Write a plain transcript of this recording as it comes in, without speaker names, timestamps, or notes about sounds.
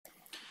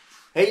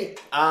Hey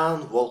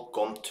and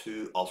welcome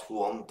to Alpha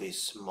 1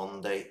 this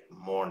Monday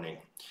morning.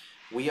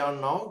 We are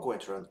now going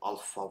to run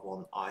Alpha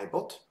 1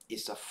 iBot.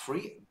 It's a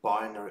free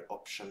binary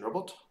option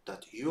robot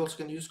that you also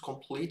can use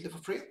completely for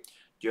free.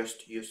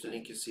 Just use the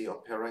link you see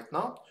up here right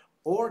now,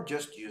 or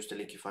just use the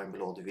link you find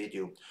below the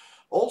video.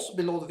 Also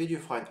below the video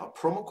you find a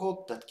promo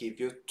code that gives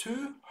you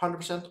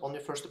 200% on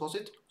your first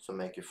deposit, so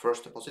make your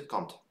first deposit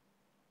count.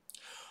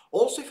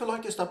 Also, if you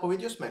like this type of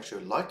videos, make sure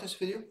you like this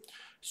video,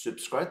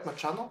 subscribe to my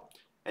channel,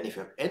 and if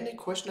you have any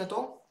question at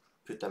all,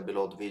 put them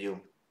below the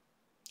video.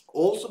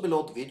 Also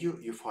below the video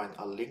you find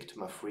a link to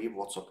my free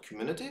WhatsApp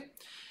community.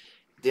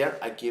 There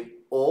I give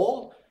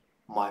all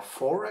my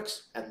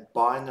Forex and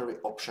binary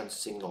option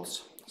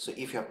signals. So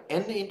if you have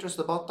any interest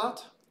about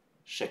that,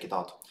 check it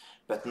out.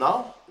 But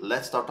now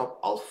let's start up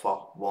Alpha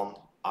 1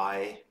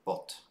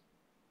 iBot.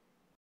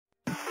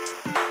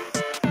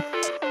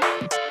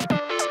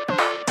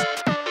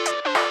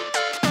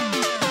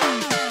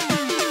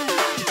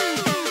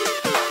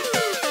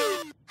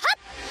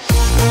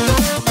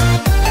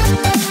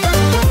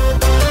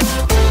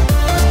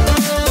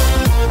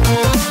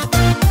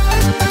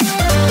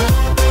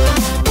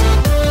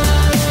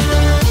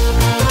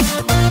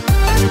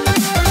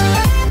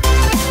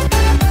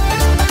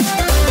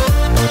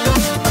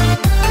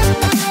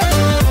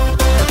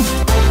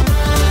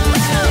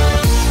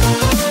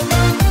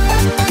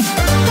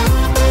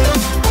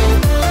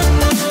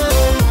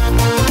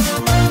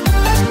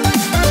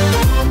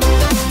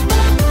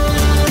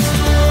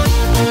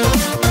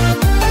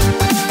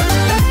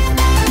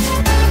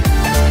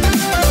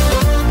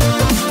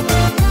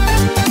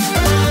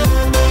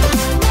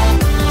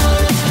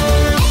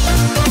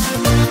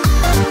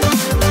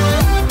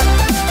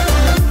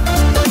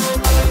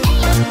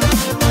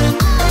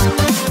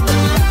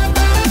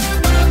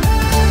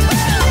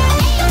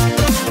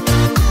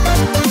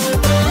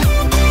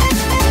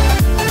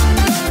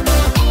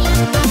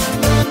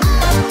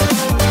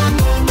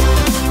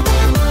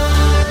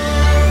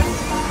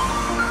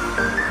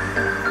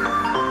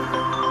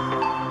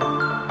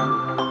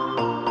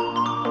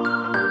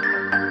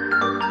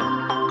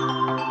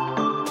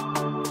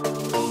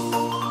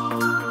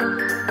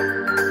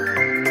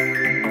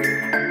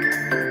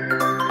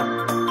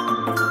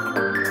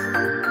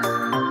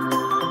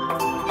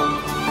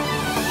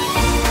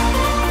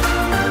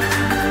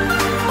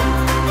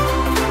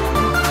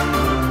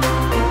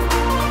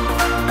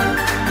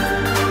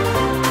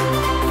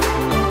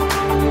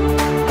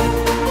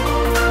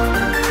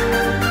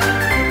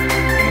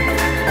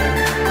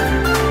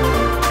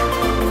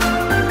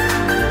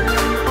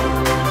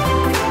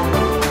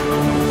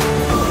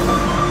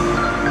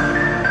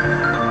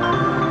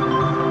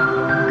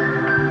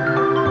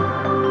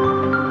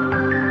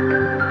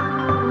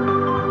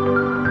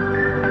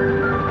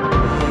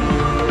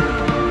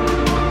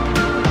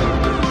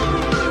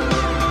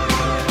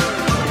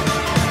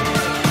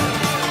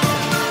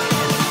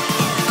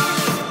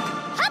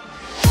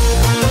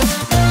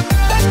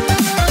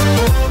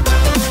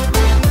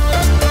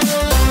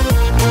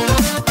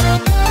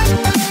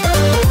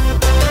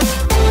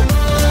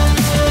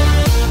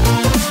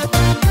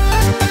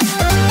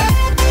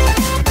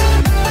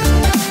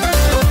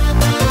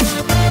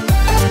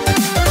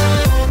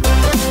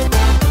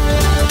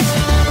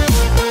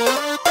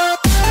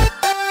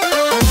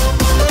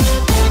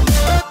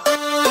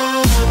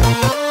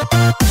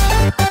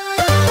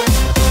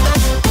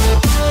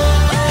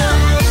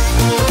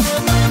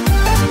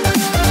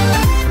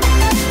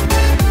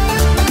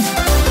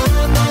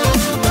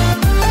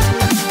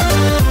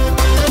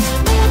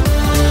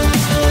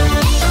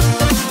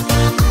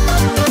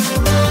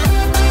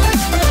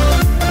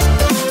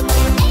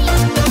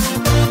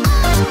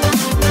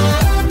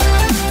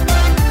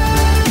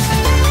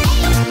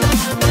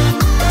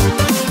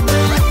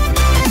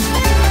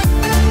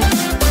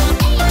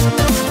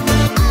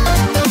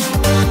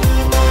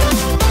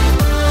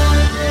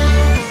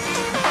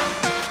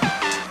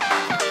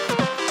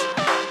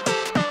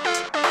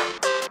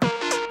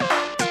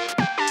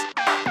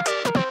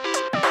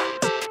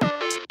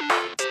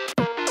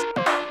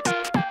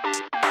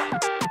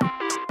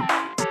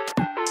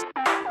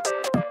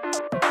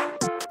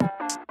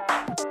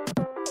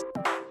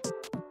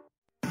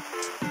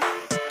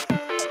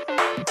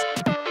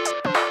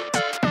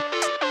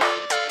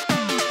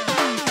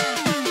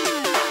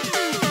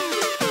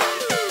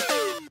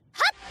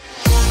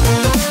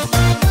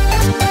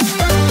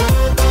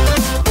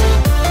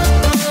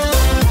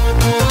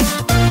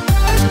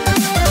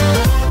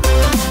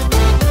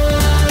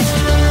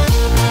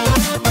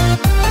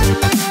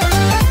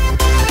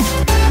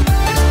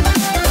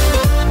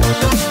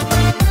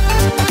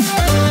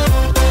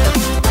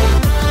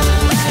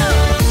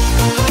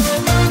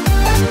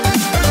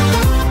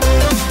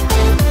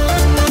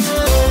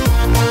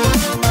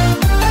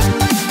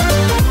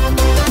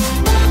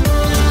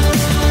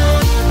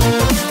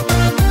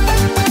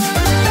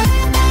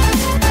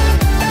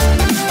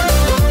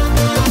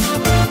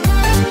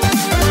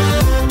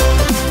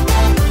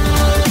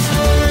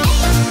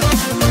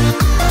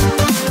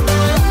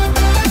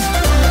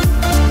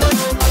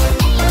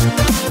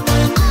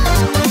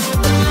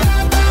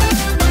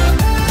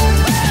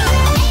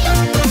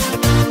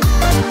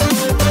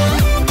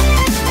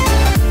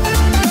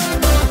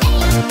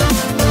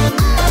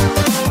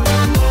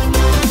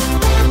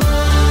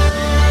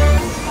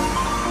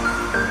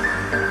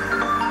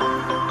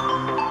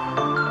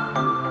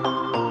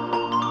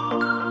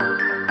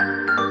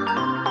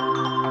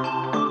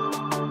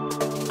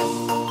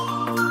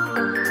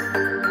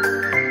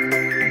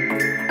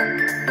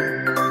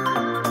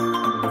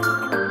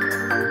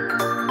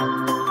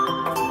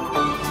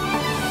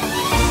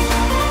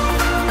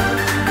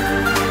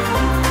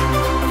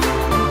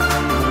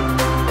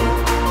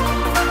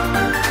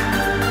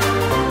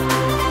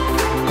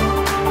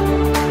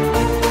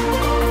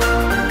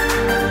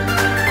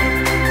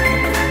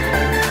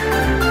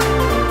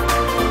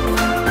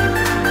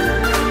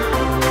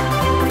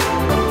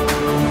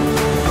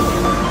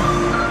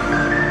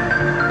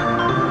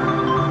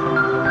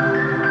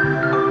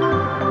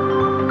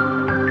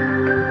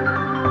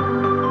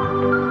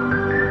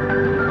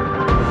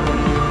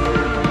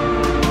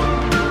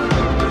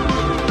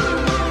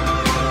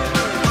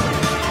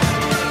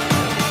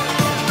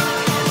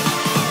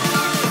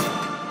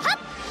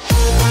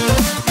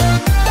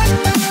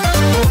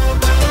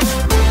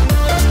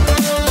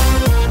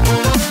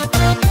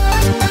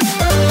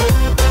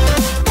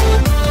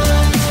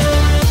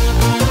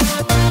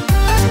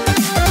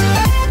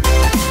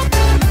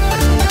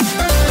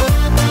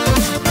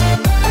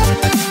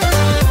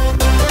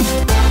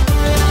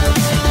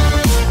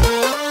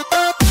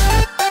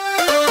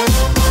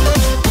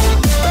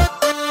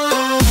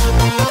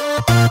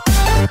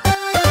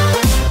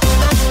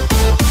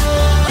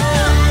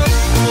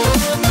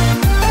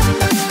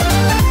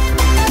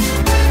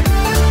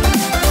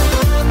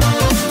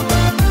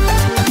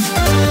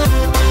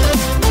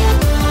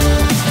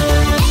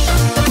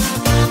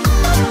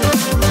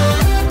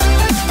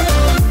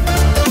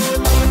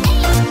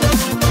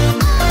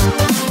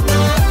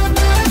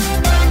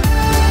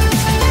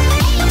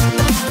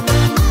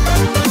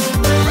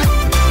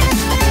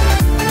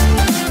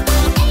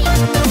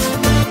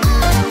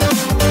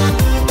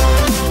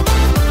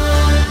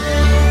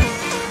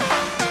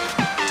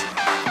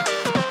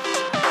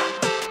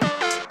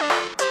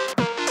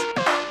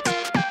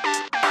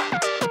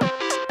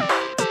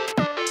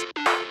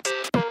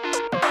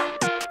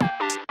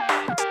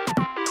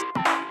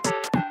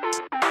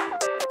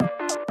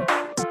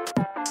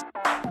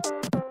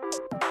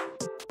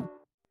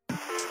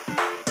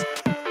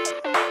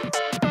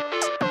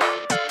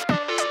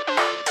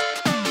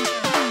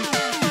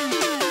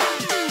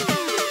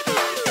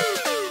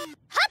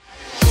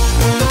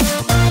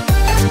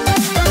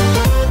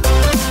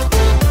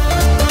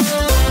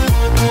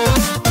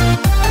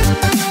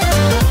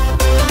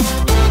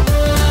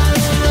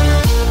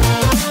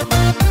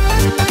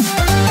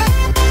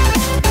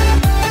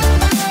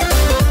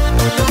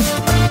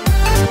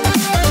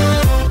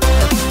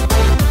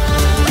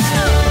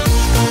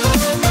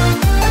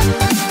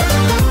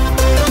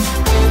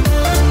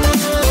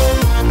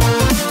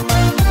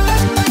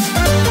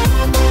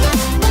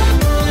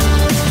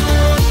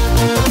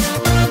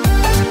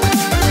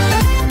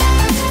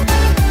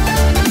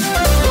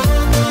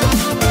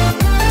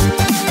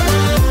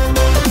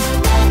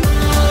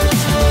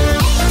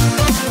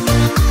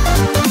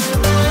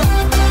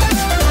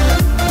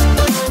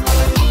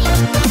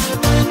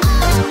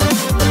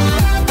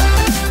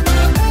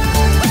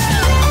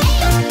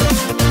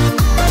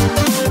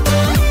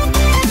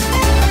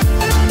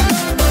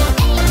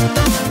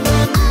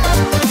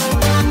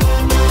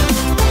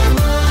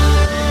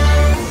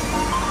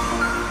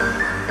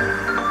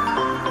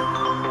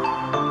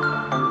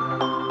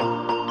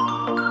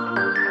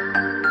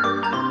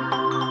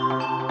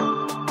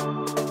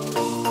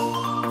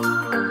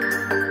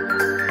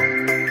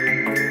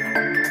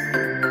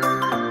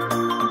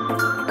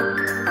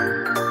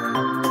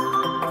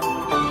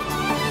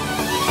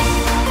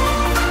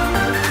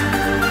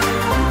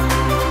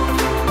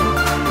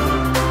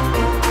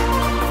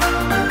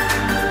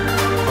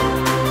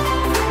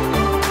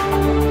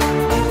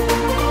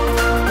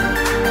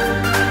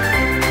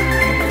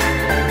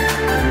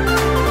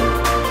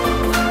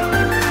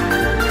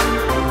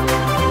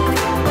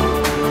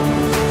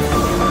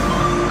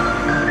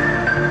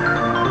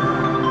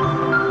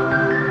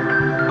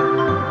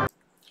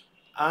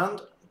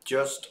 And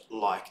just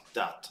like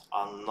that,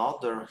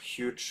 another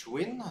huge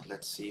win.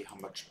 Let's see how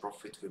much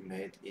profit we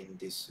made in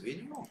this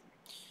video.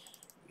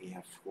 We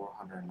have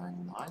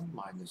 499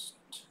 minus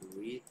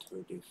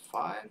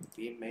 335.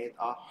 We made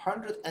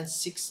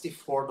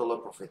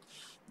 $164 profit.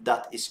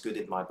 That is good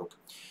in my book.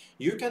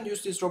 You can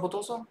use this robot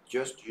also.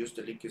 Just use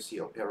the link you see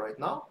up here right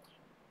now.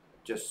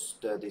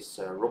 Just this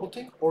robot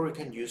thing, or you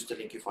can use the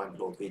link you find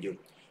below the video.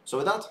 So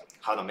with that,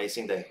 have an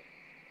amazing day.